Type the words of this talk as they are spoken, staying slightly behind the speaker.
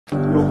Yo,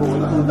 where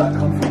the hell did that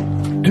come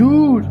from?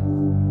 Dude,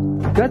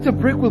 that's a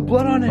brick with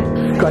blood on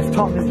it. Guys,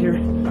 Tom is here,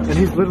 and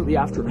he's literally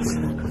after us.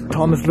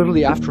 Tom is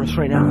literally after us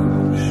right now.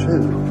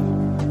 Shit.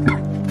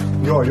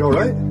 Yo, you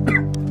alright?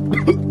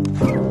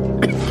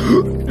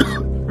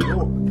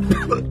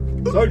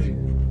 Yo, Sargi.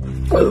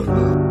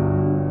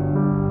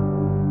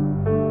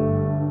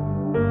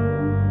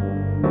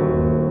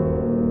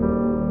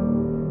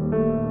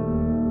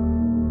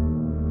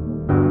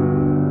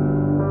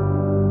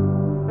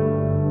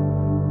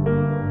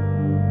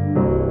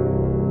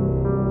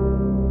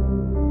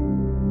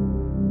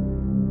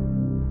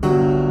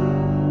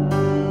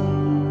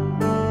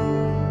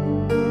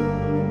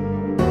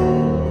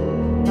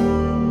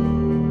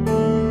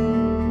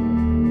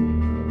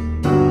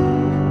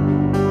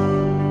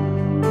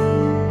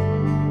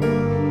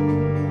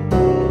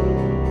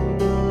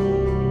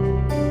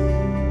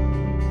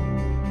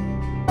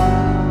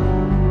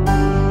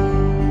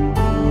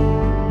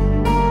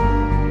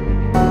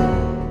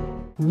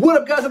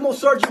 What up guys, I'm Moe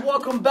Sargi.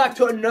 Welcome back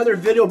to another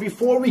video.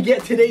 Before we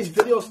get today's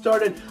video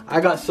started,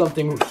 I got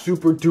something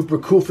super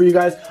duper cool for you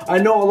guys. I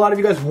know a lot of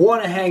you guys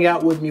want to hang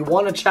out with me,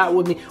 want to chat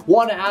with me,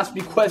 want to ask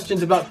me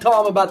questions about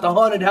Tom, about the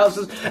haunted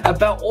houses,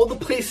 about all the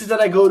places that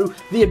I go to,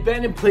 the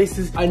abandoned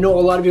places. I know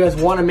a lot of you guys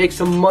want to make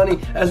some money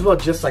as well,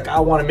 just like I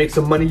want to make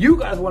some money. You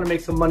guys want to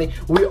make some money.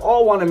 We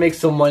all want to make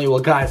some money. Well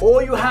guys,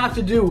 all you have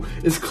to do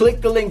is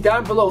click the link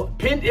down below,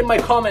 pinned in my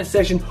comment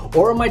section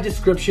or in my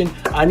description.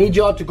 I need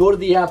y'all to go to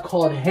the app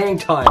called Hang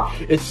Time.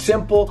 It's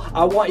simple.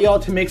 I want y'all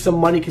to make some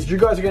money because you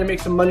guys are going to make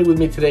some money with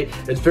me today.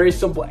 It's very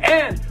simple,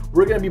 and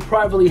we're going to be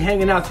privately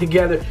hanging out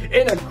together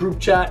in a group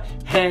chat,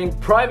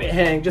 private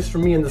hang, just for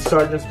me and the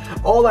sergeants.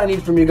 All I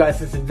need from you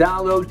guys is to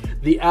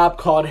download the app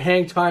called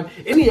Hang Time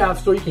in the App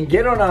Store. You can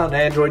get it on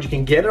Android, you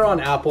can get it on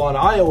Apple, on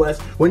iOS.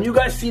 When you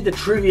guys see the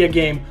trivia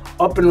game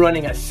up and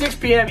running at 6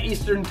 p.m.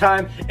 Eastern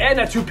Time and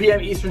at 2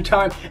 p.m. Eastern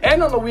Time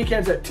and on the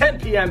weekends at 10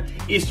 p.m.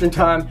 Eastern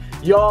Time,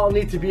 y'all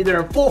need to be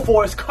there in full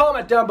force.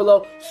 Comment down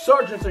below.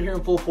 Sergeants are here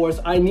in full force.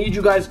 I need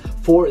you guys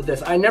for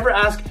this. I never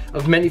ask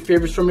of many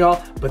favors from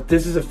y'all, but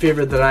this is a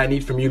favor that I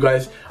need from you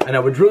guys, and I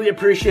would really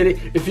appreciate it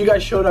if you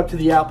guys showed up to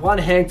the app on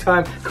Hang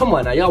Time. Come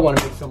on now, y'all want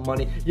to make some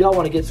money, y'all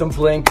want to get some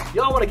bling,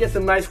 y'all want to get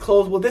some nice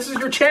clothes. Well, this is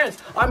your chance.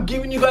 I'm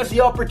giving you guys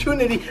the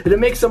opportunity to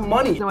make some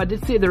money. Now, I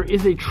did say there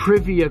is a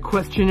trivia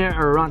questionnaire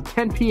around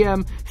 10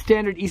 p.m.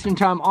 Standard Eastern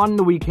Time on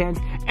the weekends,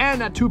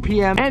 and at 2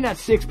 p.m. and at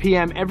 6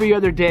 p.m. every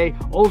other day.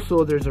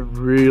 Also, there's a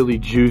really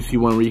juicy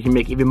one where you can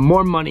make even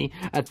more money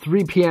at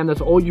 3 p.m.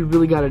 That's all you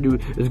really got to do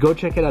is go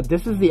check it out.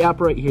 This is the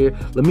app right here.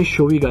 Let me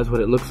show you guys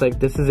what it looks like.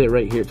 This is it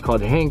right here. It's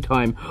called Hang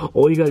Time.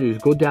 All you got to do is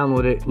go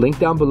download it. Link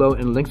down below,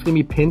 and link's going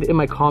to be pinned in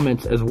my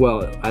comments as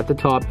well at the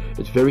top.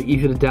 It's very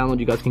easy to download.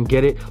 You guys can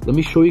get it. Let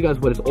me show you guys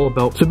what it's all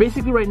about. So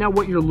basically right now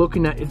what you're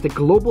looking at is the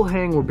global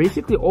hang, where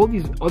basically all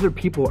these other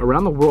people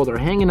around the world are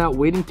hanging out,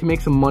 waiting to make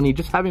some money,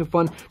 just having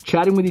fun,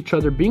 chatting with each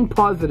other, being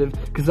positive,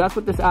 because that's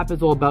what this app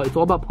is all about. It's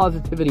all about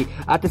positivity.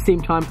 At the same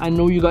time, I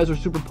know you guys are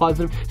super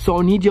positive, so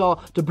I need y'all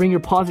to bring your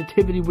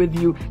positivity with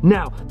you.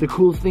 Now, the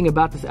coolest thing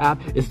about this app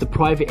is the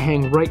private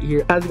hang right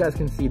here. As you guys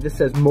can see, this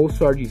says Moe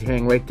Sargi's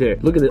hang right there.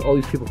 Look at it, all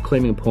these people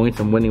claiming points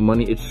and winning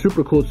money. It's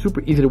super cool, it's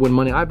super easy to win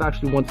money. I've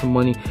actually won some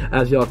money,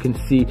 as y'all can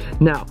see.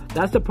 Now,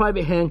 that's the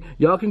private hang.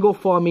 Y'all can go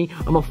follow me.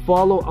 I'm gonna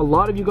follow a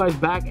lot of you guys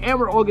back, and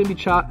we're all gonna be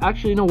chat.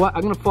 Actually, you know what?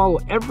 I'm gonna follow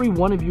every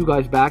one of you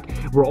guys back.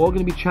 We're all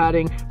gonna be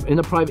chatting in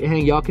the private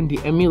hang. Y'all can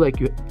DM me like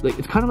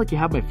it's kind of like you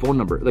have my phone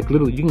number. Like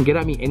literally, you can get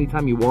at me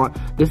anytime you want.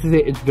 This is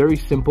it. It's very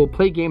simple.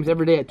 Play games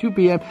every day at 2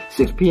 p.m.,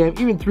 6 p.m.,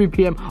 even 3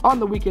 p.m. on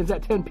the weekends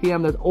at 10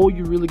 p.m. That's all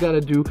you really gotta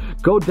do.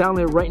 Go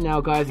download it right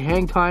now, guys.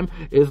 Hang Time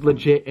is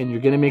legit, and you're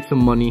gonna make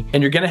some money,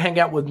 and you're gonna hang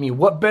out with me.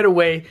 What better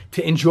way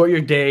to enjoy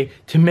your day,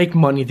 to make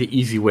money the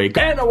easy way?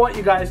 And I want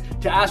you guys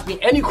to ask me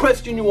any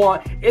question you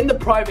want in the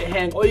private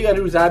hang. All you gotta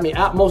do is add me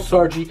at Moe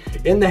Sargi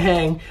in the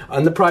hang,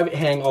 on the private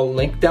hang. I'll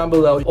link down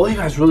below. All you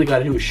guys really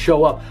gotta do is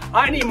show up.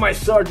 I need my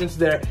sergeants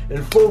there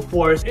in full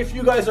force. If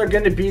you guys are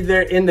gonna be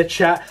there in the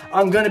chat,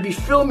 I'm gonna be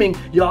filming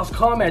y'all's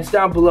comments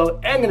down below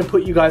and gonna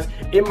put you guys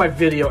in my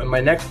video in my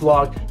next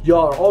vlog.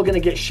 Y'all are all gonna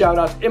get shout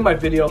outs in my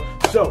video.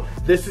 So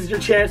this is your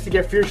chance to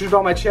get featured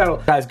on my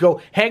channel. Guys,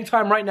 go Hang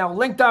Time right now,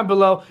 link down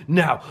below.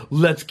 Now,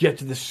 let's get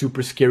to this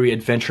super scary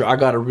adventure. I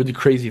got a really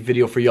crazy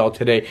video for y'all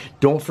today.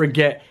 Don't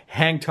forget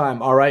Hang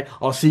Time, all right?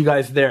 I'll see you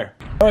guys there.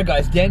 All right,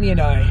 guys, Danny and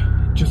I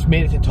just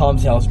made it to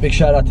Tom's house. Big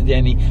shout out to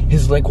Danny.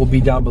 His link will be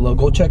down below.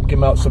 Go check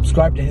him out.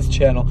 Subscribe to his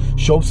channel.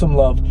 Show some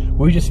love.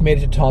 We just made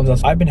it to Tom's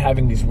house. I've been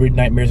having these weird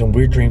nightmares and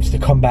weird dreams to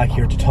come back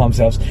here to Tom's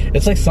house.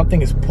 It's like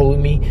something is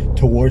pulling me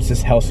towards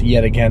this house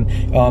yet again.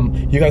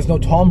 You guys know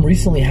Tom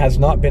recently has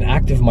not been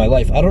active in my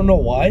life. I don't know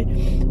why,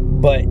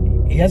 but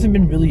he hasn't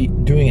been really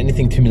doing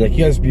anything to me. Like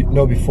you guys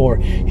know before,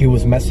 he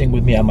was messing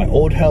with me at my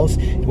old house.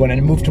 When I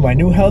moved to my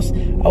new house,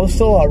 I was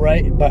still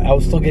alright, but I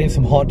was still getting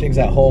some hauntings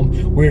at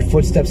home, weird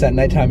footsteps at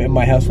nighttime in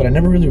my house, but I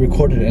never really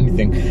recorded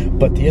anything.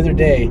 But the other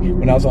day,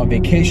 when I was on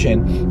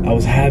vacation, I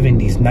was having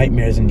these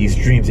nightmares and these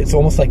dreams. It's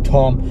almost like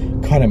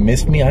Tom kind of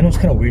missed me. I know it's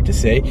kind of weird to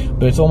say,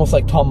 but it's almost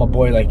like Tom, my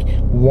boy, like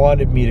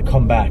wanted me to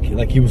come back.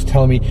 Like he was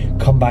telling me,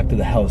 come back to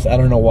the house. I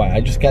don't know why.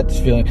 I just got this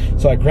feeling.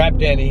 So I grabbed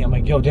Danny. I'm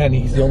like, yo, Danny,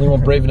 he's the only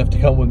one brave enough to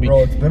come with me.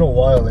 Bro, it's been a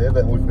while,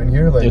 that we've been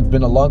here. Like, it's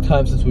been a long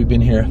time since we've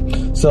been here.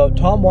 So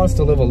Tom wants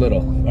to live a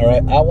little, all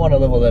right? I want to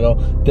live a little.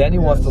 Danny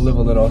wants to live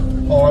a little.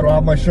 Oh, I don't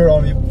have my shirt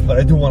on me, but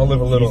I do want to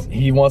live a little.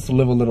 He wants to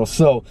live a little.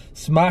 So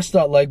smash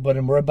that like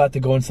button. We're about to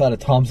go inside of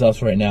Tom's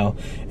house right now,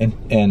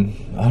 and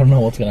I don't know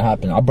what's gonna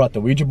happen. I brought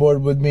the Ouija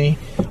board with me.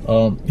 You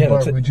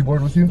brought a Ouija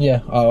board with you?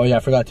 Yeah. Oh yeah, I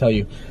forgot to tell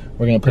you.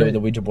 We're gonna play with the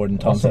Ouija board in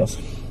Tom's house.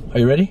 Are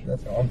you ready?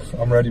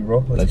 I'm ready,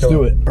 bro. Let's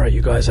do it. All right,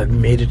 you guys, I've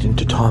made it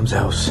into Tom's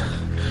house.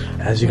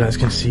 As you guys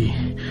can see,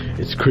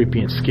 it's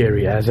creepy and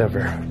scary as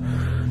ever.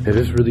 It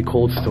is really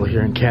cold still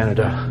here in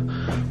Canada,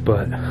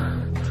 but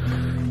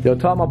yo,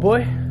 Tom, my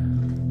boy.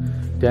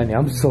 Danny,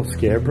 I'm so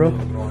scared, bro.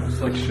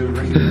 It's like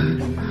shivering.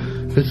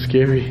 It's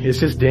scary. It's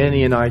just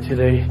Danny and I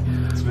today.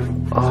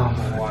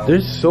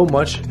 There's so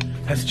much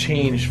has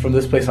changed from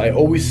this place. I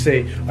always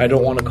say I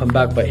don't want to come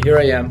back, but here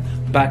I am,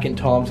 back in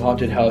Tom's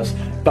haunted house,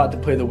 about to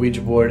play the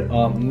Ouija board.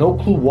 No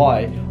clue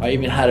why. I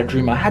even had a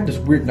dream. I had this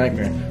weird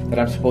nightmare that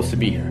I'm supposed to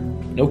be here.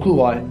 No clue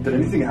why. Did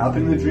anything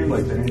happen in the dream?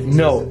 Like, did anything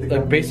no,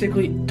 like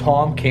basically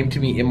Tom came to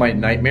me in my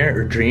nightmare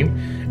or dream,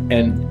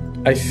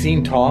 and I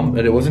seen Tom,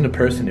 but it wasn't a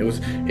person, it was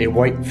a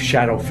white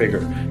shadow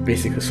figure,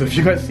 basically. So if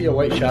you guys see a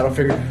white shadow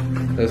figure,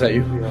 is that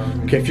you?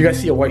 Yeah. Okay, if you guys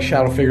see a white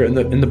shadow figure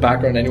in the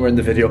background anywhere in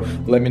the video,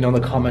 let me know in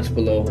the comments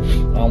below.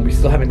 We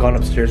still haven't gone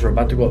upstairs. We're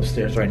about to go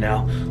upstairs right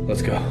now.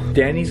 Let's go.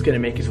 Danny's gonna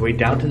make his way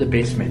down to the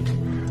basement.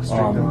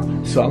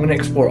 So I'm gonna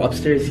explore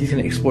upstairs, he's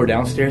gonna explore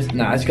downstairs.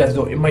 Now, as you guys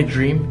know, in my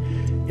dream,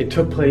 it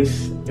took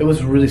place, it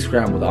was really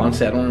scrambled.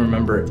 Honestly, I don't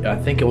remember. I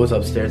think it was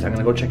upstairs. I'm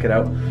gonna go check it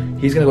out.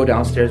 He's gonna go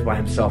downstairs by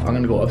himself. I'm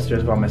gonna go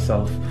upstairs by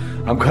myself.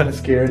 I'm kind of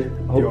scared.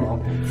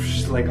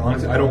 Like,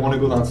 honestly, I don't want to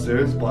go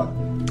downstairs, but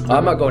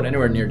I'm not going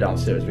anywhere near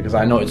downstairs because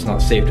I know it's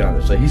not safe down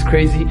there. So he's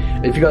crazy.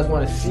 If you guys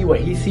want to see what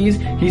he sees,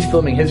 he's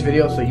filming his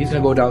video, so he's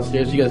gonna go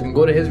downstairs. You guys can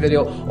go to his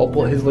video. I'll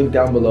put his link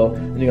down below,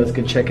 and you guys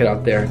can check it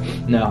out there.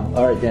 Now,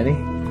 all right, Danny.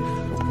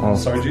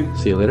 Sargi.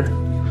 See you later.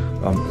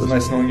 It was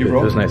nice knowing you,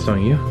 bro. It was nice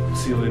knowing you.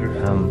 See you later.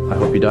 I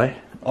hope you die.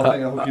 I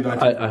hope you die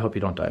too. I hope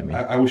you don't die. I mean,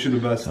 I wish you the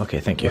best. Okay,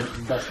 thank you.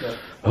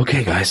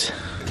 Okay, guys.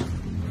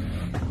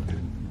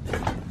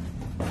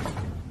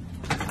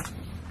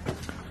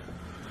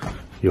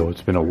 Yo,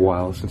 it's been a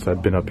while since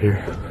I've been up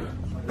here.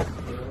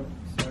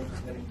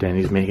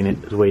 Danny's making it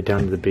his way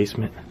down to the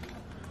basement.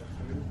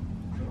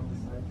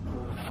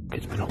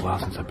 It's been a while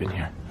since I've been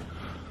here.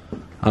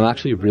 I'm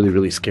actually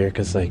really scared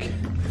because, like,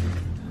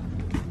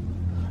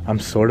 I'm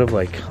sort of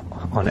like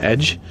on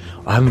edge.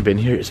 I haven't been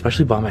here,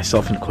 especially by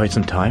myself, in quite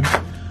some time.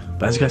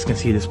 But as you guys can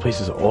see, this place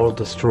is all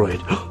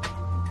destroyed.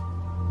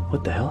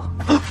 What the hell?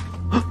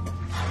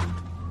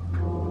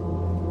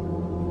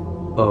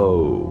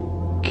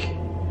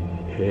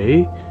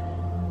 Okay.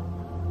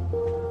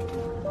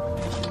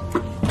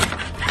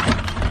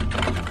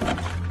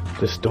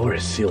 This door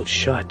is sealed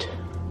shut.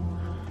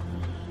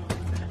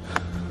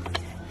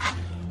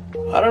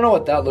 I don't know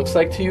what that looks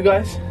like to you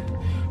guys,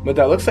 but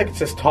that looks like it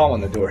says Tom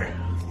on the door.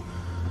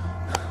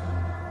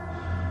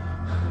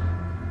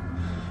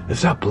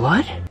 Is that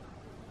blood?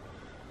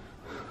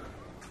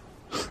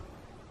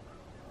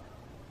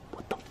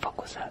 What the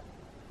fuck was that?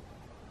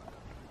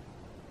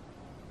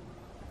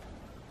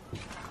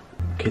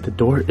 Okay, the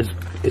door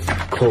it's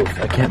closed.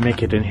 I can't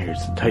make it in here.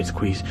 It's a tight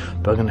squeeze,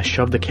 but I'm gonna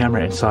shove the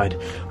camera inside.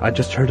 I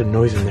just heard a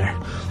noise in there.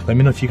 Let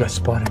me know if you guys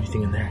spot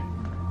anything in there.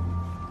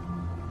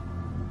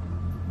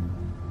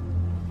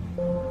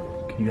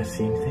 Can you guys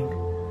see anything?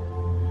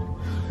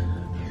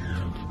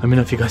 Let me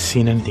know if you guys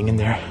seen anything in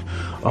there.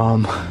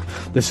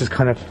 This is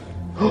kind of...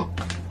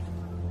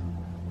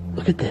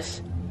 Look at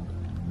this.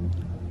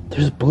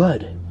 There's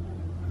blood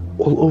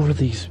all over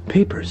these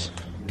papers.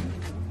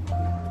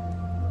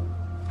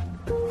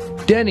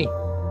 Danny!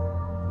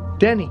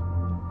 Danny!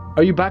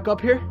 Are you back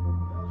up here?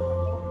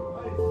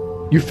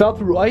 You fell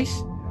through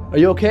ice? Are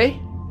you okay?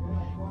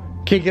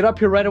 Okay, get up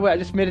here right away. I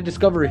just made a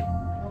discovery.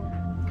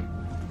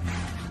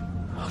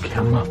 Okay,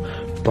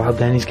 while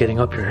Danny's getting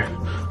up here,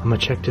 I'm gonna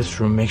check this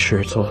room, make sure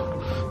it's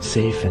all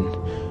safe and...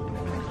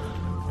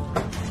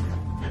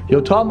 Yo,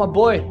 Tom, my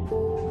boy.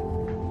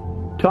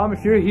 Tom,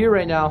 if you're here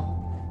right now.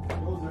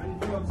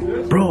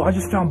 Bro, I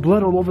just found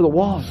blood all over the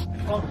walls.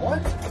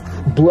 What?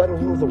 Blood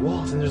all over the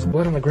walls, and there's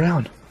blood on the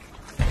ground.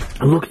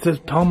 And look, it says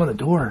Tom on the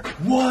door.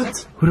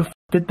 What? Who the f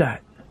did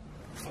that?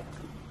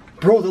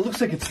 Bro, that looks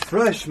like it's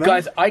fresh, man.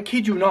 Guys, I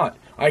kid you not.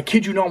 I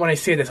kid you not when I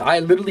say this. I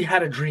literally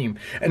had a dream.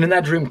 And in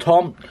that dream,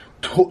 Tom...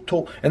 Oh,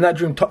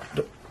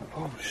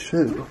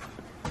 shit.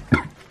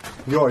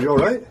 Yo, you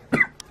alright?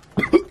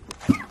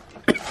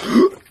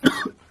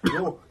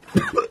 Yo.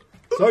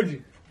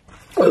 Sargi.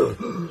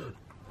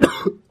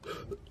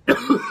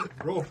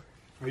 Bro,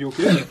 are you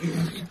okay?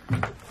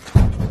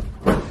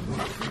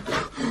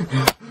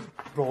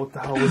 Bro, what the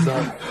hell was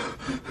that?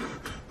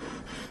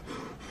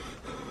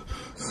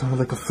 Sounded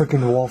like a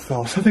freaking wall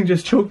fell. Something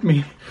just choked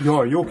me. Yo,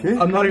 are you okay?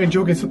 I'm not even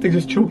joking, something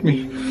just choked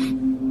me.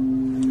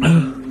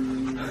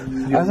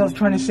 As I was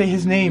trying to say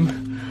his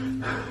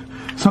name,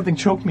 something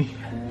choked me.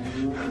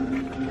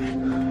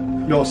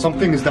 Yo,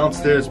 something is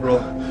downstairs, bro.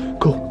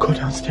 Go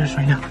downstairs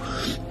right now.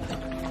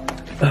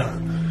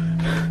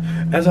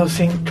 As I was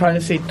trying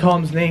to say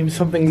Tom's name,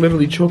 something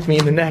literally choked me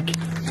in the neck.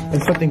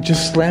 And something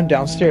just slammed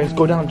downstairs.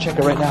 Go down and check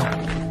it right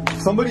now.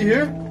 Somebody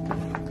here?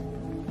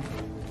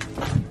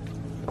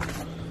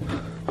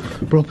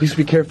 Bro, please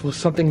be careful.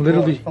 Something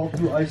literally... Bro, I fell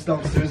through ice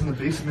downstairs in the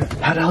basement.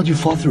 How the hell did you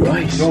fall through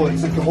ice? No,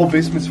 it's like the whole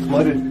basement's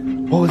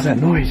flooded. What was that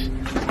noise?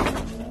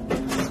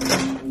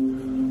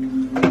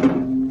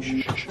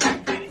 Shh.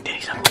 Danny,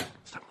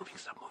 stop moving.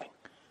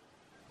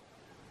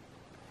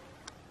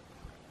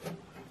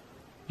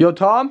 Yo,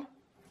 Tom?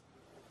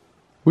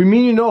 We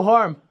mean you no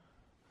harm.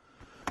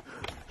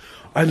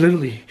 I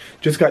literally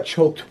just got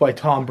choked by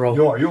Tom, bro.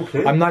 Yo, are you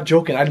okay? I'm not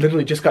joking. I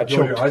literally just got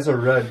choked. Your eyes are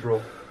red,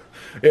 bro.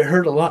 It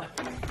hurt a lot.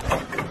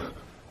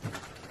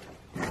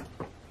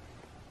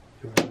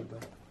 What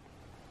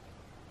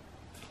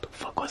The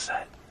fuck was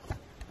that?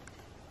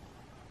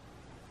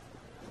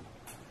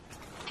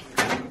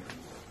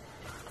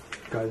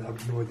 Guys, I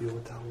have no idea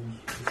what the hell was.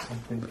 There's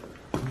something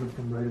coming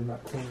from right in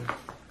that corner.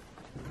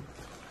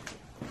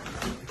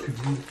 It could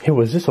be. Hey,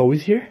 was this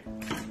always here?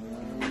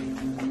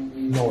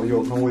 No,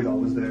 yo, no way that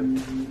was there. Where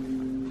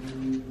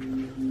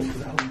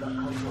the hell did that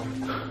come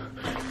from?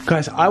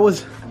 Guys,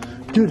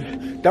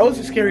 dude, that was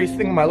the scariest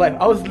thing in my life.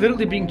 I was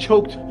literally being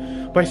choked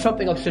by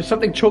something upstairs.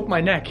 Something choked my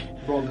neck.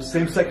 Bro, the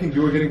same second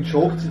you were getting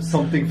choked,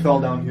 something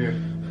fell down here.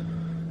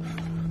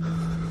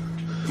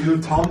 Either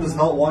Tom does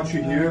not want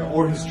you here,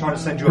 or he's trying to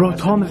send you a Bro,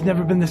 message. Tom has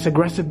never been this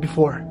aggressive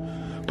before.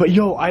 But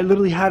yo, I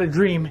literally had a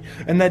dream,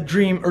 and that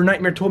dream or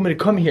nightmare told me to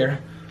come here.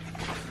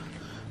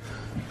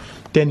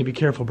 Danny, be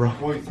careful, bro.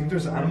 Bro, you think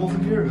there's animals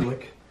in here? Or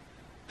like...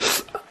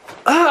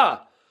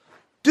 Ah!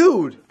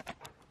 Dude!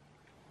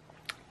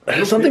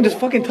 Something just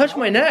fucking touched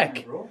my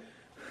neck. Bro?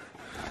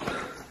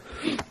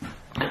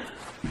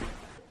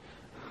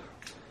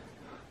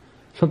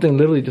 Something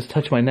literally just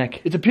touched my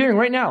neck. It's appearing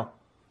right now.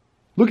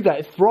 Look at that.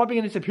 It's throbbing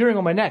and it's appearing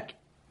on my neck.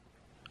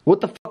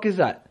 What the fuck is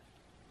that?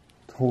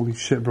 Holy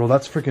shit, bro.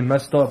 That's freaking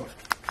messed up.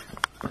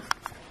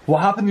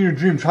 What happened in your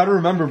dream? Try to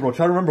remember, bro.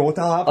 Try to remember what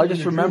the hell happened. I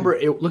just remember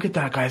it. Look at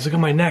that, guys. Look at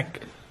my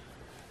neck.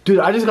 Dude,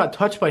 I just got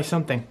touched by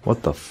something.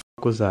 What the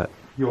fuck was that?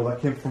 Yo,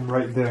 that came from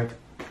right there.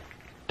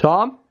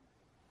 Tom?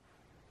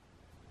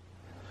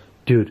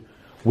 Dude,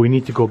 we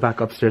need to go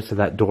back upstairs to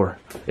that door.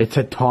 It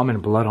said Tom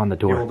and blood on the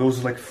door. Yo, those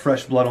are like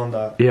fresh blood on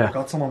that. Yeah. I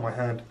got some on my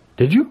hand.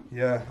 Did you?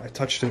 Yeah, I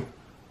touched it.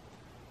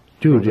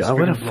 Dude, Bro,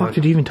 why the freaking fuck blood.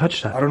 did you even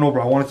touch I that? don't know,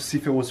 bro. I wanted to see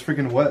if it was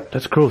freaking wet.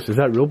 That's gross. Is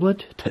that real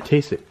blood?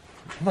 Taste it.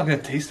 I'm not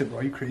gonna taste it, bro.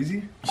 Are you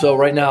crazy? So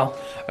right now,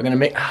 I'm gonna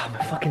make... Ah,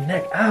 my fucking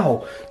neck.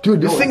 Ow. Dude,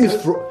 this thing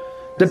is...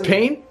 The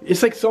pain,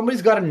 it's like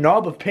somebody's got a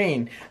knob of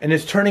pain and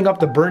it's turning up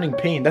the burning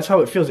pain. That's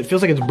how it feels. It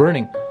feels like it's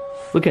burning.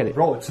 Look at it.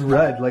 Bro, it's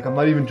red. Like, I'm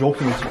not even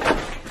joking with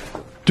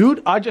you.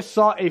 Dude, I just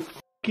saw a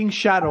fucking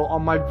shadow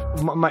on my...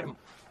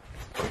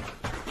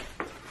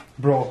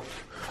 Bro.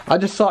 I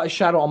just saw a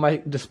shadow on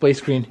my display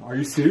screen. Are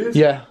you serious?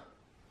 Yeah.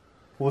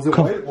 Was it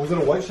white? Was it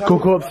a white shadow?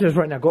 Go upstairs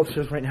right now. Go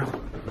upstairs right now.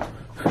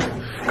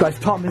 Guys,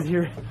 Tom is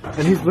here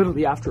and he's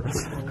literally after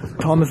us.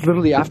 Tom is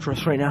literally after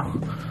us right now.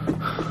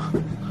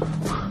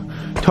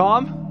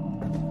 Tom?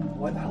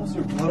 Why the hell is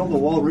there blood on the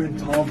wall written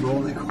Tom, bro?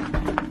 Like,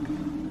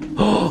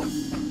 Oh,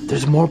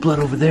 there's more blood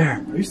over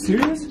there. are you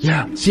serious?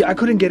 Yeah. See, I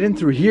couldn't get in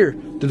through here.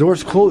 The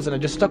door's closed and I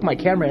just stuck my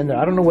camera in there.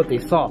 I don't know what they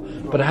saw,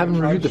 but I haven't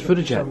reviewed the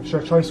footage yet.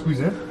 Should I try to squeeze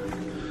in?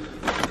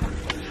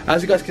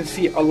 As you guys can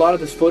see, a lot of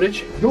this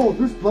footage. Yo,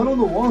 there's blood on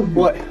the wall here.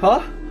 What?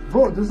 Huh?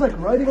 Bro, there's like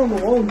writing on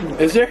the wall here.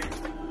 Is there?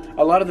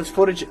 A lot of this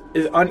footage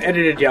is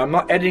unedited. Yeah, I'm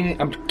not editing.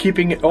 I'm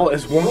keeping it all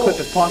as one clip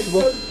as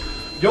possible.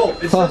 Yo,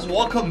 it says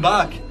welcome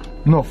back.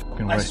 No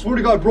fucking way. I swear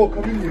to God, bro,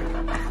 come in here.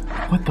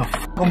 What the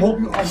f? I'm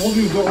holding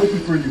the door open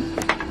for you.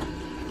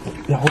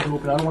 Yeah, hold it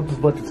open. I don't want this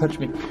blood to touch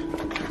me.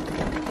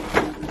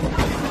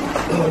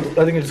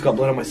 I think I just got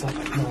blood on myself.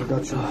 No, I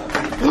got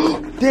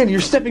you. Dan,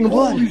 you're stepping in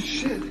blood. Holy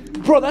shit.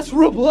 Bro, that's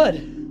real blood.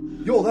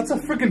 Yo, that's a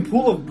freaking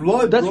pool of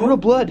blood, That's bro. real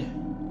blood.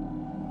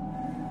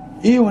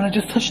 Ew, and I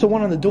just touched the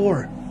one on the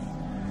door.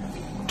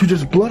 Dude,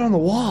 there's blood on the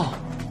wall.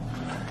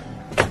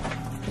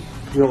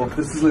 Yo,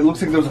 this is, it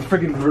looks like there was a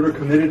freaking murder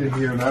committed in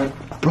here, man.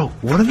 Bro,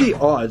 what are the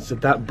odds that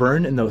that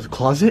burn in the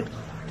closet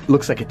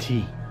looks like a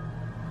T?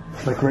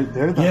 Like right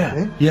there? That Yeah,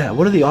 thing? yeah.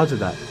 What are the odds of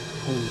that?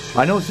 Holy shit.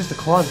 I know it's just a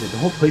closet. The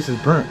whole place is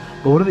burnt.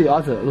 But what are the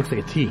odds that it looks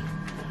like a T?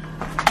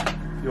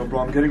 Yo, bro,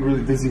 I'm getting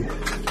really dizzy.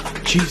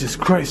 Jesus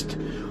Christ.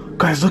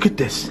 Guys, look at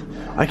this.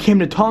 I came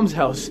to Tom's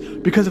house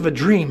because of a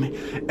dream,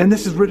 and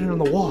this is written on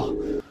the wall.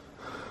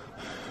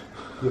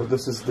 Yo,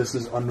 this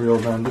is unreal,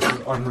 man. This is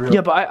unreal.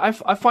 Yeah, but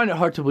I find it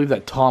hard to believe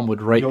that Tom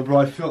would write. Yo, bro,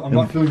 I'm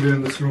not feeling good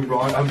in this room,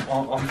 bro.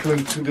 I'm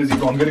feeling too dizzy,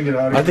 bro. I'm gonna get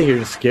out of here. I think you're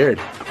just scared.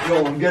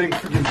 Yo, I'm getting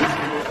freaking dizzy,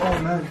 bro.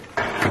 Oh,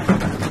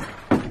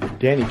 man.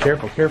 Danny,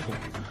 careful, careful.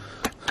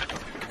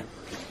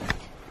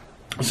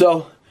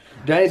 So,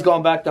 Danny's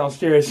gone back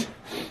downstairs.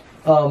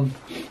 I'm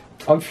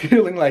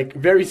feeling like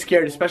very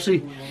scared,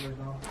 especially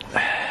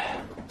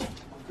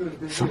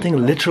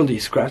something literally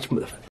scratched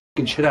the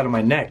fucking shit out of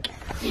my neck.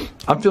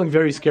 I'm feeling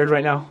very scared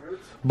right now,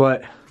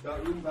 but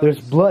there's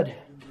blood.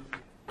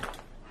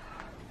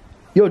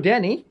 Yo,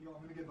 Danny. Yo,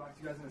 I'm gonna get back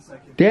to you guys in a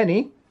second.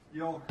 Danny.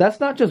 Yo. That's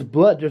not just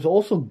blood. There's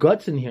also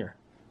guts in here.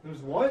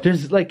 There's what?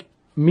 There's like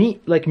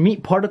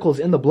meat particles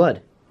in the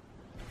blood.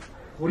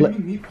 What do you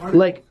mean meat particles?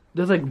 Like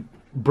there's like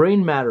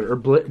brain matter or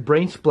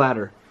brain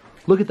splatter.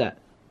 Look at that.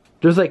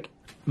 There's like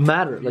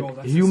matter,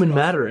 like human disgusting.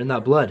 matter in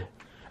that blood.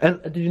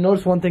 And did you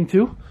notice one thing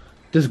too?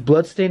 This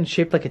blood stain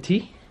shaped like a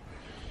T.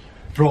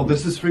 Bro,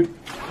 this is freak.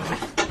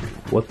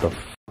 What the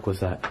fuck was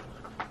that?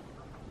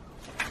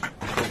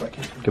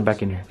 Get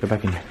back in here. Get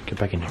back in here. Get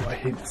back in here. I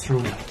hate this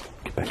room.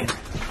 Get back in.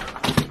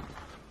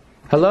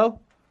 Hello?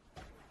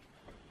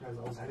 Guys,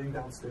 I was heading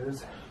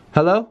downstairs.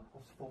 Hello? I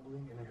was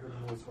fumbling and I heard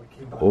a noise, so I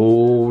came back.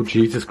 Oh,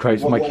 Jesus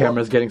Christ. What, My what?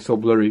 camera's getting so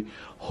blurry.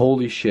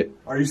 Holy shit.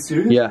 Are you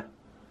serious? Yeah.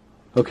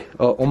 Okay.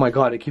 Oh my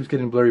god, it keeps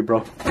getting blurry,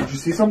 bro. Did you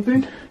see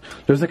something?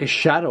 There's like a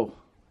shadow.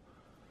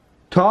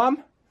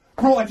 Tom?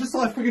 Bro, I just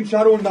saw a freaking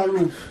shadow in that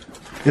room.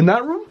 In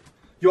that room?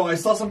 Yo, I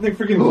saw something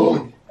freaking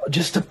glowing. I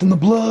just stepped in the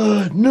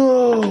blood.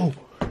 No.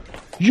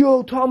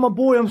 Yo, Tom, my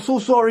boy, I'm so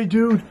sorry,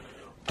 dude.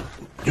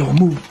 Yo,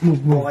 move.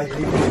 Bro, I hate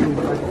this room.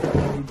 I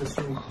hate this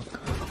room.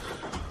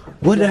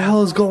 What the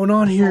hell is going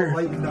on here?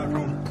 Light in that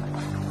room.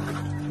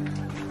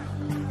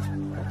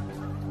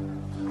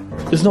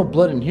 There's no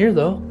blood in here,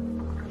 though.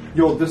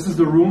 Yo, this is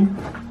the room.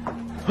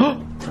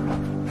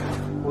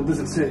 What does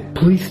it say?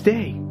 Please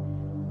stay.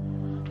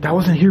 That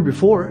wasn't here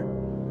before.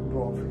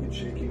 Bro, I'm freaking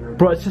shaking right now.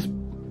 Bro, it's just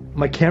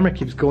my camera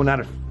keeps going out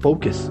of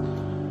focus.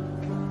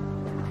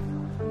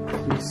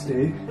 Please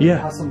stay. Yeah.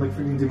 It has some like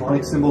freaking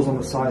demonic symbols on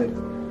the side.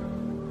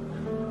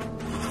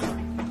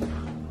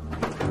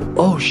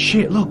 Oh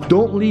shit, look,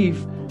 don't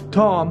leave.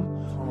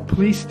 Tom,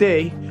 please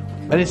stay.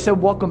 And it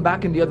said welcome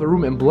back in the other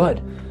room in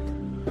blood.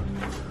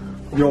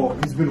 Yo,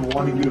 he's been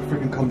wanting you to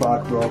freaking come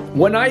back, bro.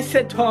 When I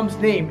said Tom's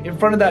name in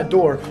front of that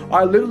door,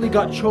 I literally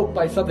got choked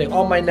by something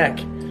on my neck.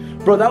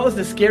 Bro, that was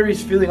the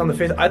scariest feeling on the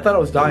face. I thought I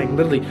was dying,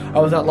 literally. I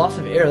was at loss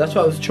of air. That's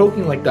why I was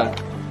choking like that.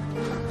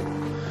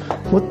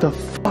 What the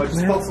fuck, I just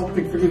man? felt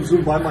something freaking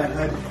zoom by my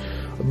head.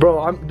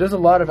 Bro, there's a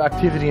lot of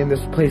activity in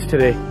this place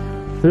today.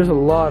 There's a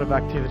lot of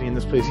activity in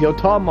this place. Yo,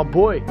 Tom, my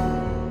boy.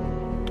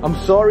 I'm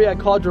sorry I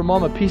called your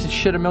mom a piece of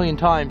shit a million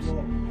times.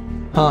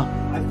 Huh?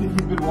 I think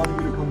he's been wanting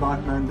you to come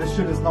back, man. This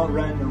shit is not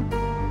random.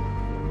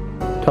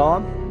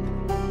 Tom?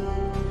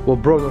 Well,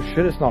 bro, no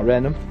shit, it's not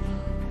random.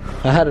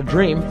 I had a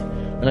dream,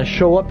 and I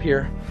show up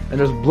here, and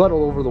there's blood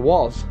all over the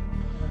walls.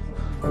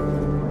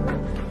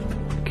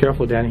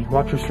 Careful, Danny.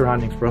 Watch your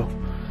surroundings, bro.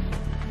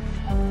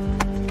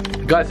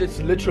 Guys, it's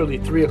literally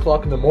 3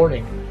 o'clock in the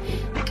morning,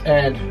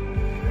 and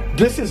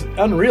this is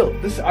unreal.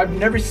 I've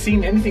never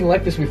seen anything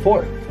like this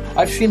before.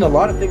 I've seen a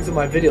lot of things in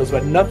my videos,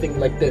 but nothing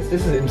like this.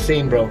 This is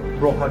insane, bro.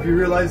 Bro, have you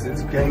realized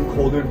it's getting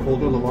colder and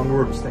colder the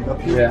longer we're staying up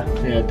here?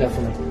 Yeah,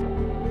 definitely.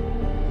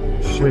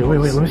 Wait,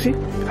 let me see.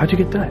 How'd you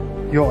get that?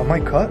 Yo, am I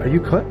cut? Are you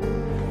cut? I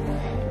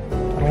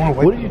don't want to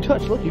wipe. What did you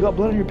touch? Look, you got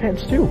blood on your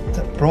pants too.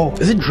 Bro,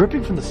 Is it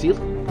dripping from the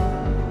ceiling?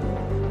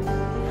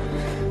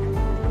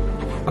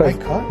 am I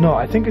cut? No,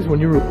 I think it's when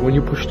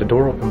you push the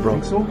door open, bro.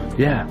 Think so?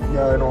 Yeah.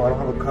 Yeah, I know. I don't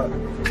have a cut.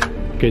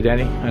 Okay,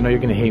 Danny, I know you're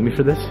gonna hate me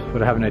for this,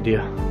 but I have an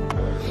idea.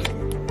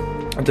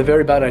 It's a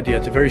very bad idea.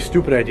 It's a very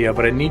stupid idea,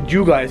 but I need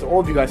you guys, all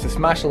of you guys, to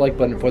smash the like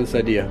button for this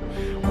idea.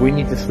 We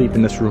need to sleep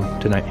in this room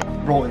tonight.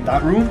 Bro, in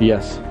that room?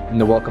 Yes, in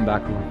the welcome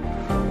back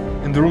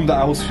room. In the room that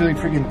I was feeling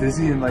freaking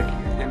dizzy and like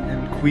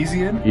and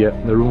queasy in? Yeah,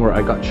 the room where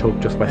I got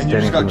choked just by And you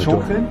standing just in got the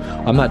door. choked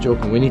in? I'm not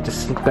joking. We need to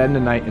spend the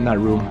night in that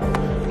room.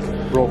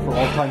 Bro, for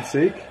all time's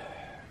sake.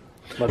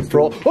 Let's For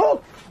all, do it.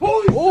 oh!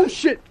 Oh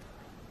shit!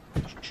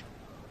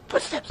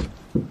 Footsteps!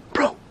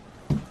 Bro!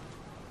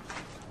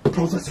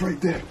 Bro, that's right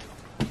there.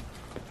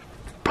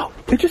 Bro,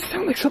 it just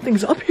sounds like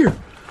something's up here.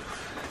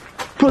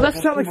 Bro, that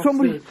sounds like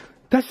somebody.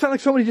 That sounds like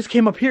somebody just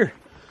came up here.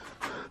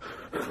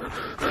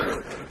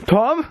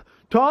 Tom?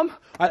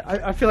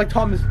 I feel like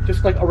Tom is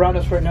just like around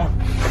us right now.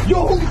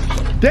 Yo!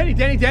 Danny!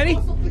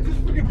 Something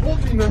just freaking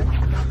pulled me, man.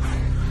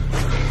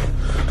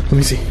 Let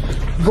me see.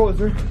 Bro, is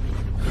there...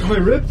 Am I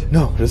ripped?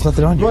 No, there's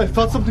nothing on you. Bro, I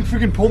felt something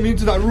freaking pull me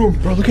into that room.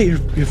 Bro, look at your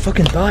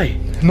fucking thigh.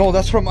 No,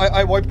 that's from...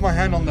 I wiped my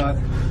hand on that.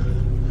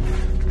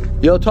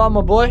 Yo, Tom,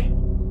 my boy.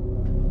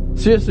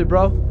 Seriously,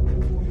 bro.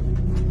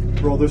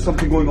 Bro, there's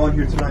something going on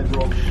here tonight,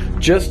 bro.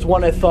 Just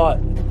when I thought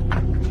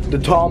the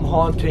Tom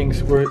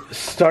hauntings were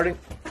starting...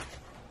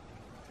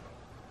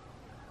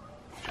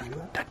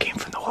 That came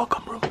from the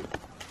welcome room.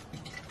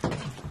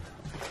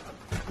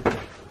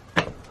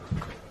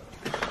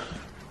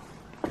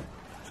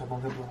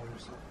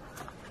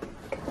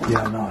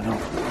 Yeah, no, I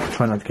know.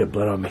 Try not to get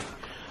blood on me.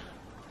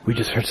 We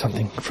just heard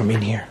something from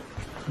in here.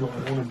 No, I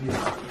don't want to be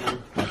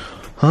here.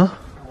 Huh?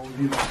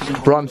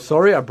 Bro, I'm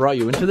sorry I brought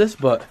you into this,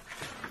 but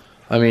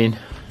I mean,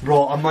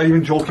 bro, I'm not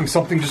even joking.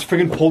 Something just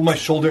friggin' pulled my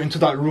shoulder into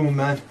that room,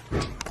 man.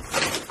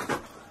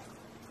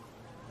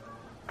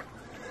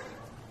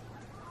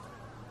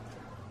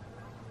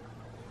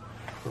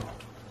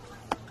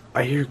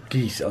 I hear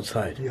geese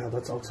outside. Yeah,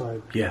 that's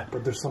outside. Yeah.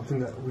 But there's something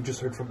that we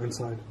just heard from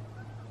inside.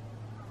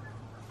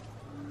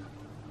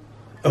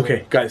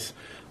 Okay, guys,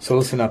 so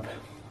listen up.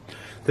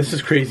 This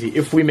is crazy.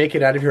 If we make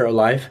it out of here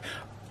alive,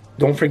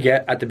 don't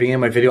forget, at the beginning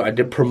of my video, I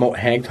did promote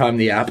Hang Time,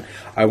 the app.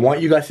 I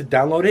want you guys to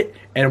download it,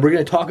 and we're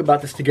going to talk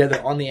about this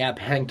together on the app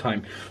Hang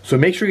Time. So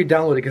make sure you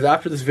download it, because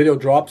after this video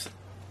drops,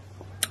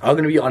 I'm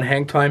going to be on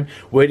Hang Time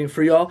waiting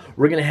for y'all.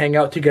 We're going to hang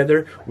out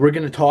together. We're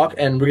going to talk,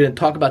 and we're going to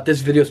talk about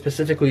this video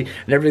specifically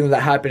and everything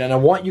that happened. And I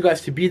want you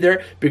guys to be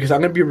there, because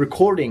I'm going to be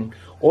recording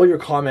all your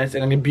comments,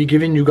 and I'm going to be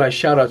giving you guys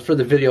shout-outs for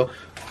the video.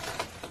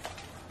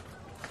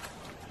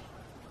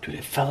 Dude,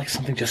 it felt like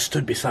something just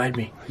stood beside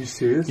me. Are you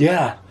serious?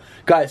 Yeah.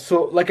 Guys,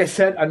 so like I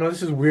said, I know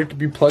this is weird to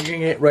be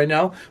plugging it right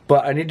now,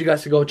 but I need you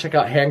guys to go check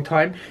out Hang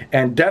Time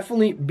and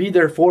definitely be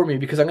there for me,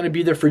 because I'm going to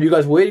be there for you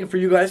guys, waiting for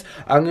you guys.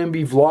 I'm going to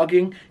be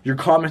vlogging your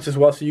comments as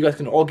well, so you guys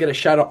can all get a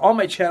shout out on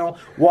my channel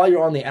while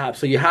you're on the app.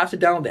 So you have to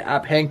download the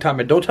app Hang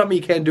Time, and don't tell me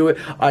you can't do it.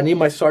 I need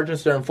my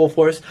sergeants there in full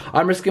force.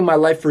 I'm risking my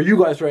life for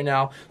you guys right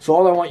now, so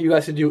all I want you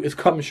guys to do is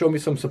come and show me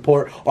some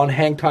support on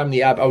Hang Time,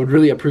 the app. I would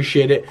really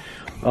appreciate it.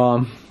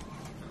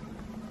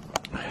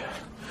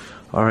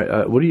 All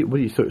right, what do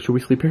you? So should we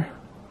sleep here?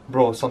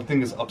 Bro,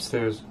 something is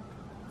upstairs.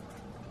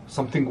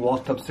 Something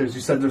walked upstairs.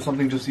 You said there's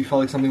something, just you felt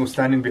like something was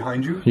standing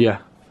behind you? Yeah.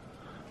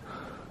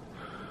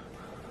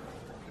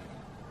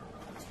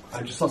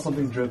 I just saw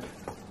something drip.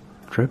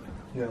 Drip?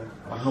 Yeah.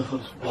 I don't know if it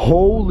was...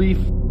 Holy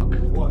fuck.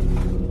 What?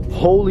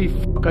 Holy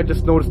fuck, I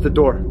just noticed the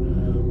door.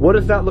 What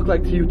does that look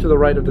like to you to the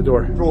right of the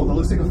door? Bro, that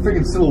looks like a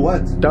friggin'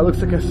 silhouette. That looks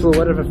like a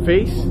silhouette of a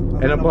face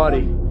and a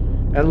body.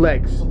 And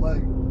legs. It's a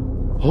leg.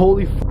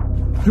 Holy fuck.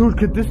 Dude,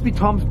 could this be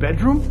Tom's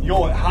bedroom?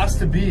 Yo, it has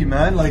to be,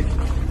 man. Like,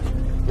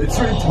 it's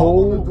right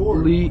on the door.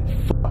 Holy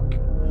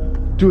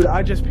fuck. Dude,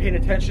 I just paid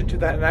attention to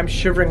that and I'm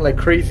shivering like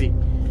crazy.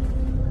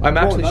 I'm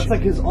actually... that's like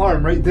his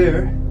arm right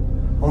there.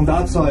 On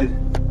that side.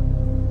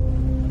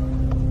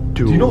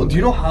 Dude. Do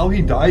you know how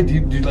he died? Do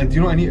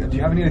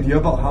you have any idea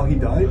about how he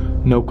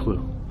died? No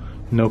clue.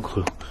 No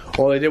clue.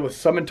 All I did was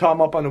summon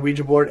Tom up on the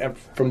Ouija board, and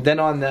from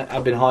then on,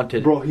 I've been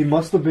haunted. Bro, he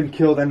must have been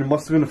killed, and there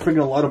must have been a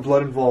friggin' lot of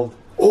blood involved.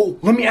 Oh,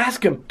 let me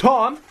ask him.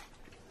 Tom!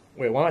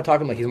 Wait, why am I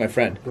talking like he's my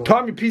friend? Bro.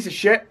 Tom, you piece of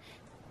shit.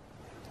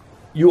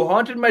 You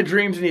haunted my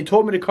dreams and you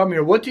told me to come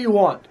here. What do you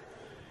want?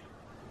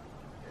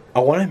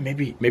 I want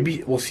to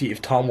maybe we'll see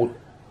if Tom will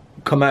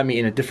come at me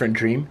in a different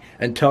dream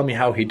and tell me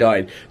how he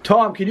died.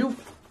 Tom, can you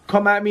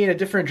come at me in a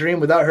different dream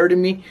without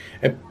hurting me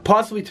and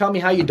possibly tell me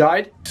how you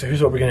died? So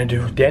here's what we're going to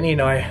do. Danny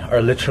and I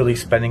are literally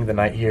spending the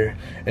night here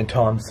in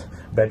Tom's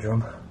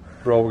bedroom.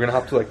 Bro, we're gonna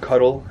have to like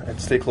cuddle and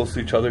stay close to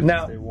each other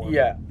now, to stay warm.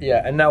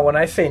 Yeah. And now when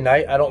I say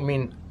night, I don't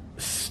mean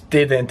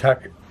stay the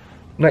entire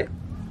night.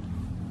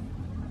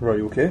 Bro,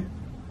 you okay?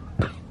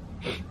 Are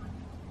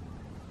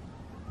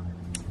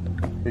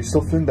you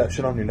still feeling that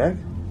shit on your neck?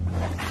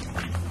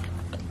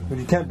 When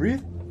you can't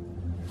breathe?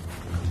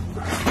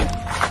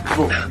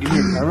 Bro, give me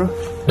your camera.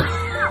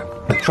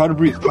 Try to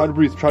breathe, try to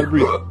breathe, try to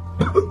breathe.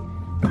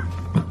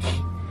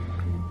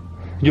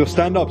 Yo,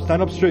 stand up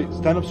straight,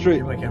 stand up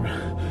straight. Where's my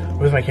camera?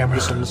 Where's my camera?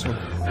 This one.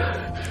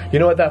 You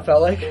know what that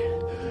felt like?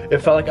 It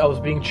felt like I was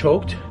being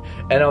choked,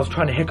 and I was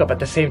trying to hiccup at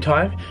the same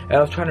time, and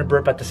I was trying to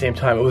burp at the same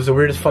time. It was the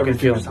weirdest fucking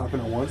feeling. Just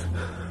happened at once.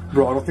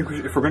 Bro, I don't think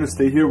if we're gonna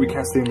stay here, we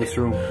can't stay in this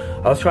room.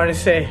 I was trying to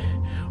say,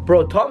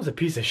 bro, Tom's a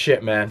piece of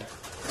shit, man.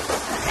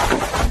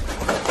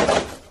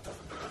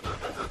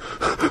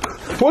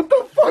 What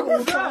the fuck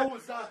was that? What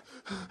was that?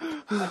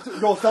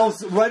 Yo, that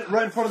was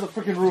right in front of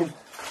the freaking room.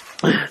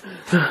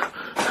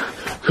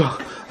 Go,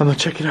 I'm gonna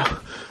check it out.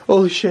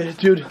 Holy shit,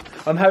 dude.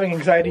 I'm having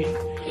anxiety.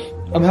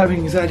 I'm having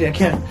anxiety. I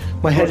can't.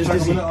 My head is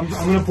dizzy. I'm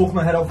gonna poke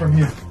my head out from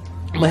here.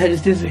 My head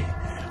is dizzy.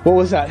 What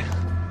was that?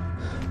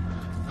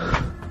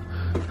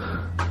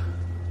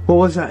 What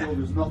was that? Bro,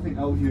 there's nothing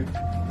out here.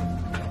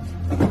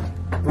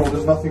 Bro,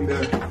 there's nothing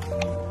there.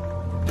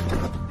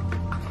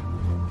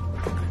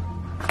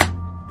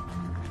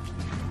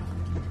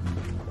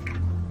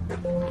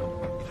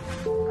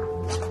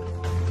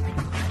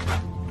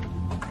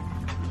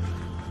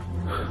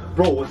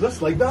 Bro, was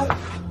this like that?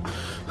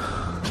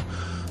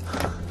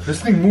 This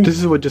thing moved. This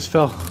is what just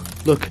fell.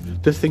 Look,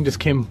 this thing just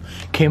came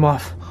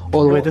off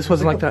all the way. This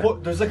wasn't like that.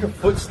 There's like a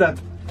footstep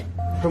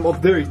from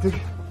up there. You think?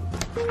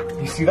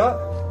 You see that?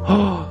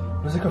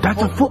 Oh, like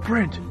that's a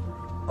footprint.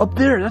 Up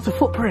there, that's a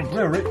footprint.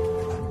 Yeah, right?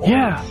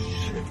 Yeah.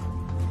 Shit.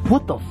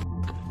 What the f?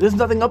 There's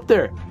nothing up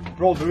there.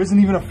 Bro, there isn't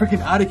even a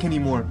freaking attic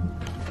anymore.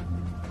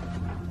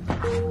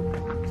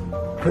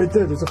 Right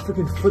there, there's a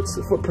freaking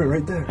footprint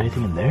right there.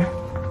 Anything in there?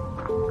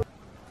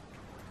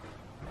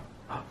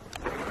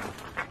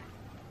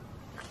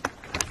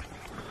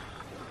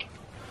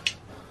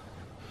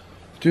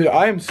 Dude,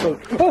 I am so.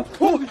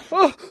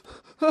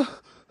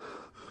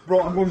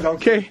 Bro, I'm going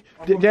downstairs.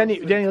 Okay, Danny,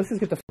 let's just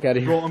get the fuck out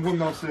of here. Bro, I'm going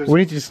downstairs. We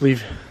need to just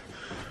leave.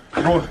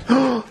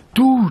 Bro.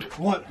 Dude,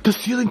 What? the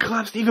ceiling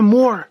collapsed even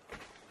more.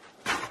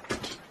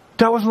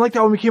 That wasn't like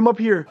that when we came up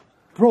here.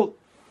 Bro,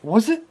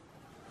 was it?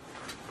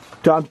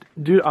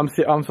 Dude, I'm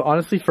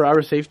honestly, for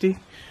our safety,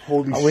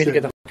 Holy shit. we need to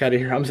get the fuck out of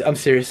here. I'm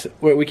serious.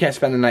 We can't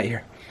spend the night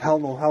here. Hell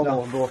no,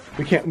 bro.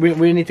 We can't.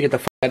 We need to get the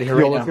fuck out of here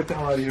right Let's now. get the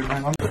hell out of here,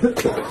 man.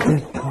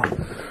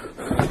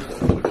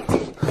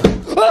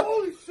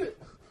 Holy shit!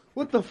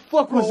 What the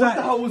fuck was that?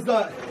 What the hell was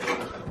that?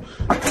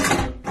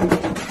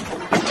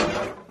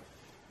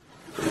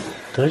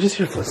 Did I just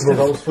hear footsteps? Bro,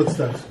 that was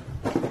footsteps.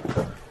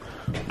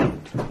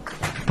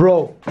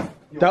 Bro,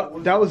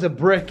 that was a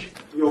brick.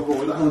 Yo, bro,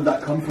 where the hell did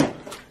that come from?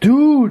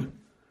 Dude,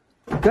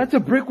 that's a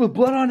brick with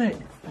blood on it.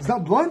 Is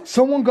that blood?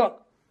 Someone got.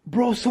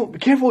 Bro, so be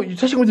careful. You're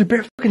touching it with your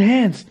bare fucking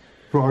hands.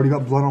 Bro, I already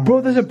got blood on my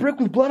Bro, there's a brick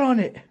with blood on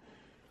it.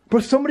 Bro,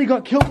 somebody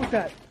got killed with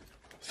that.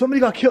 Somebody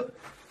got killed.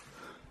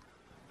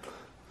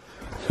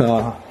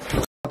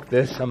 Fuck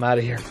this. I'm out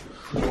of here.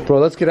 Bro,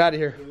 let's get out of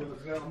here.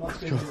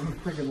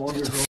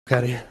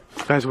 Out of here.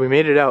 Guys, we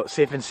made it out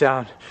safe and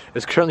sound.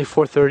 It's currently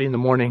 4:30 in the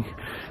morning.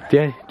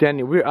 Danny,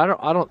 I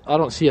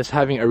don't see us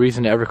having a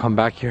reason to ever come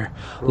back here.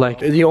 Like,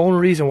 the only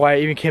reason why I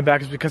even came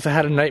back is because I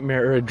had a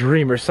nightmare or a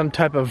dream or some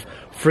type of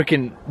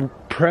freaking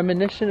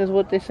premonition is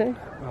what they say?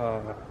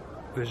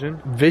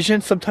 Vision?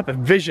 Vision? Some type of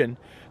vision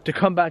to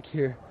come back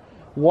here.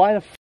 Why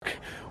the fuck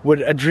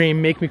would a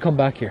dream make me come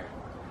back here?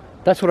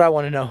 That's what I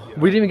want to know.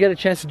 We didn't even get a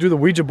chance to do the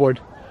Ouija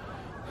board.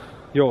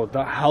 Yo,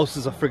 that house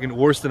is a freaking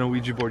worse than a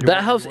Ouija board.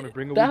 That house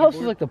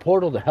is like the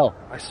portal to hell.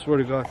 I swear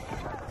to God.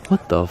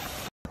 What the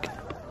fuck?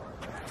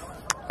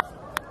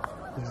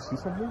 Did you see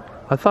something?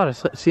 I thought I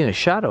seen a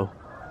shadow.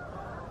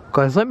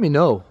 Guys, let me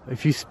know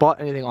if you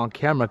spot anything on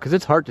camera, because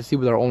it's hard to see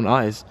with our own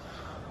eyes.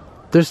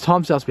 There's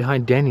Tom's house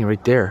behind Danny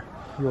right there.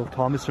 Yo,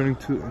 Tom is turning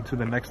into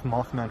the next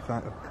Mothman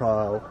fan.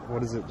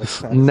 What is it?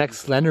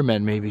 Next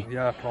Slenderman, maybe.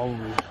 Yeah,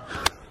 probably.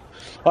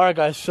 Alright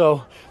guys,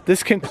 so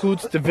this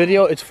concludes the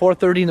video. It's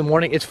 4:30 in the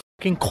morning. It's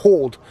fucking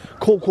cold.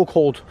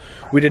 Cold.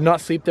 We did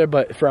not sleep there,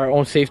 but for our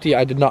own safety,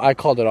 I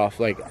called it off.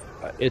 Like,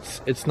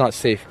 it's not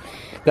safe.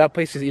 That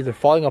place is either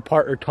falling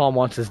apart or Tom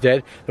wants us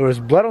dead. There was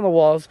blood on the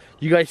walls.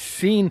 You guys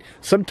seen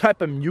some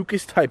type of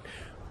mucus type.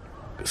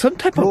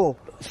 Bro,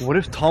 what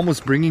if Tom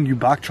was bringing you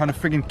back trying to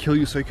friggin' kill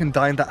you so you can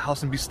die in that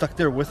house and be stuck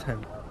there with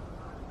him?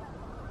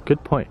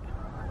 Good point.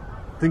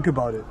 Think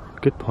about it.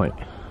 Good point.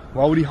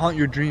 Why would he haunt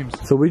your dreams?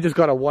 So we just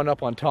got a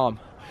one-up on Tom.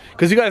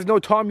 Because you guys know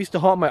Tom used to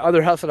haunt my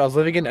other house that I was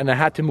living in, and I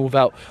had to move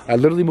out. I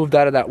literally moved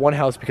out of that one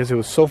house because it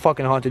was so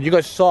fucking haunted. You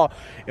guys saw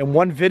in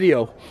one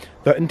video,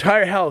 the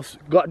entire house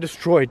got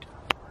destroyed.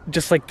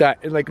 Just like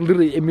that, in like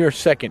literally a mere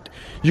second.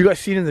 You guys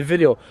seen in the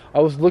video, I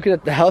was looking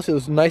at the house, it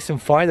was nice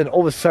and fine, then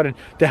all of a sudden,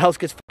 the house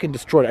gets fucking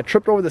destroyed. I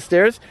tripped over the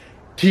stairs,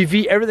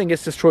 TV, everything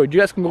gets destroyed. You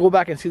guys can go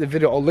back and see the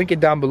video, I'll link it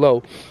down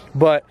below.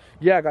 But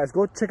yeah guys,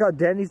 go check out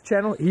Danny's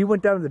channel. He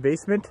went down to the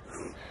basement.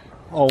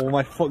 Oh,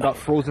 my foot got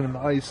frozen in the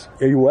ice.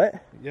 Are you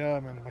wet? Yeah,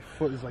 man, my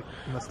foot is like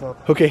messed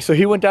up. Okay, so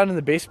he went down in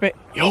the basement.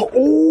 Yo,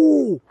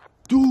 oh!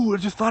 Dude,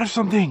 I just thought of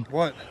something.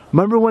 What?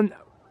 Remember when...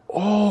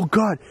 Oh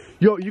god,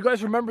 yo, you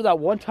guys remember that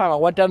one time I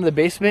went down to the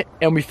basement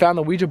and we found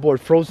the Ouija board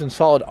frozen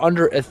solid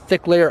under a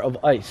thick layer of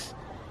ice?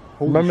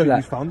 Remember that?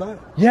 You found that?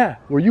 Yeah,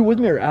 were you with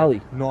me or Allie?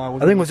 No, I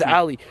wasn't. I think it was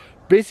Allie.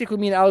 Basically,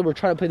 me and Allie were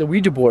trying to play the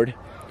Ouija board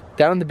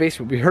down in the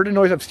basement. We heard a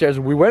noise upstairs.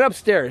 We went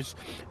upstairs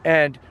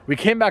and we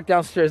came back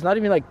downstairs. Not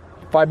even like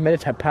 5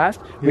 minutes had passed.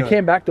 We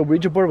came back, the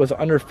Ouija board was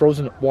under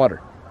frozen water.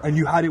 And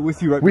you had it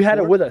with you right We had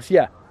it with us,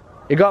 yeah.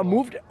 It got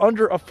moved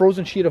under a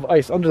frozen sheet of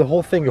ice, under the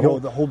whole thing. Yo,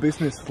 the whole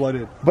basement is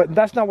flooded. But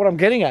that's not what I'm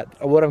getting at.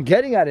 What I'm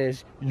getting at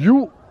is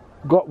you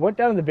went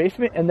down in the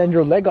basement and then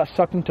your leg got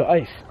sucked into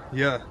ice.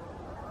 Yeah.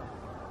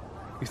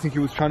 You think he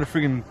was trying to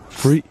friggin'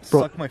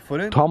 suck my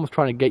foot in? Tom was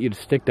trying to get you to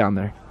stick down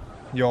there.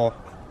 Yo.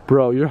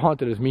 Bro, you're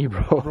haunted as me,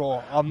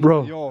 bro.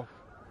 Bro, yo.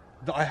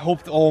 I hope,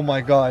 oh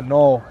my god,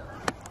 no.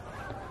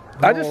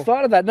 I just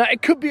thought of that. Now,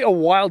 it could be a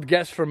wild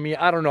guess from me.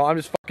 I don't know. I'm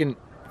just fucking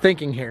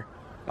thinking here.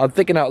 I'm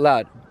thinking out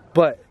loud.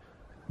 But...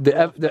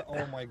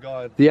 oh my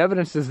god. The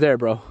evidence is there,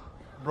 bro.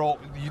 Bro,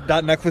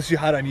 that necklace you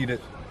had, I need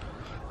it.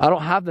 I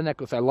don't have the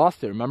necklace. I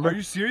lost it, remember? Are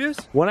you serious?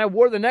 When I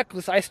wore the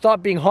necklace, I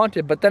stopped being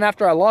haunted. But then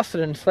after I lost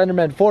it in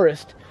Slenderman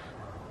Forest,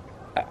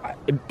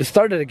 it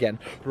started again.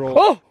 Bro.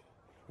 Oh!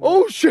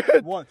 Oh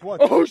shit! What?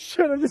 Oh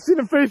shit, I just seen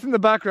a face in the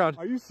background.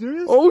 Are you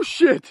serious? Oh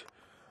shit!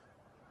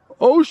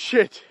 Oh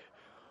shit!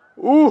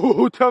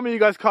 Ooh, tell me you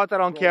guys caught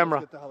that on camera.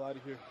 Let's get the hell out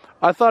of here.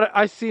 I thought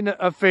I seen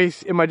a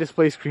face in my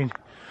display screen.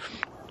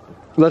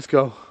 Let's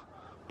go.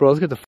 Bro, let's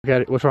get the fuck out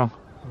of it. What's wrong?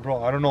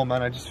 Bro, I don't know,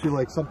 man. I just feel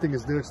like something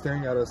is there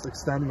staring at us, like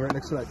standing right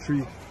next to that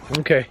tree.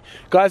 Okay.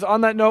 Guys, on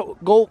that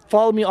note, go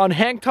follow me on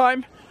Hang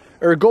Time,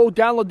 or go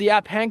download the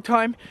app Hang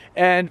Time,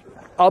 and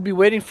I'll be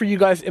waiting for you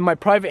guys in my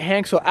private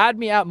hang. So add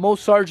me at Moe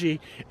Sargi,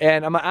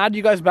 and I'm gonna add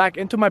you guys back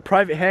into my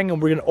private hang,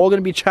 and we're all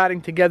gonna be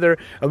chatting together,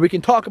 and we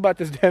can talk about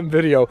this damn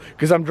video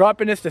because I'm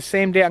dropping this the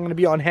same day I'm gonna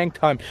be on hang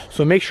time.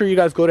 So make sure you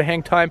guys go to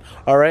hang time.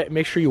 All right,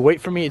 make sure you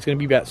wait for me. It's gonna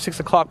be about 6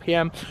 o'clock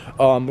p.m.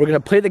 We're gonna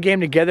play the game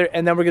together,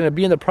 and then we're gonna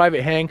be in the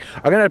private hang.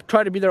 I'm gonna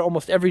try to be there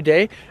almost every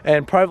day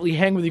and privately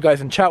hang with you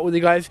guys and chat with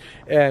you guys.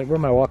 And where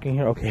am I walking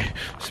here? Okay,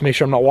 just make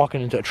sure I'm not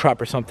walking into a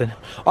trap or something.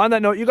 On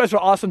that note, you guys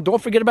are awesome.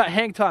 Don't forget about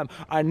hang time.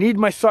 I need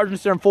my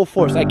sergeants there in full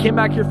force. I came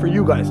back here for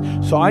you guys,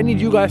 so I need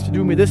you guys to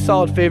do me this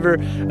solid favor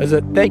as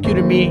a thank you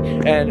to me,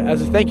 and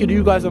as a thank you to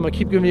you guys, I'm gonna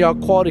keep giving y'all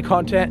quality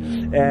content.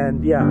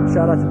 And yeah,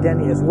 shout out to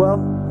Denny as well.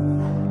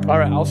 All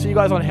right, I'll see you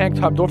guys on hang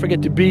time. Don't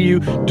forget to be you,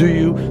 do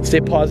you,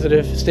 stay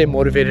positive, stay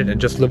motivated,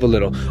 and just live a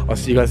little. I'll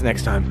see you guys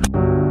next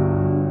time.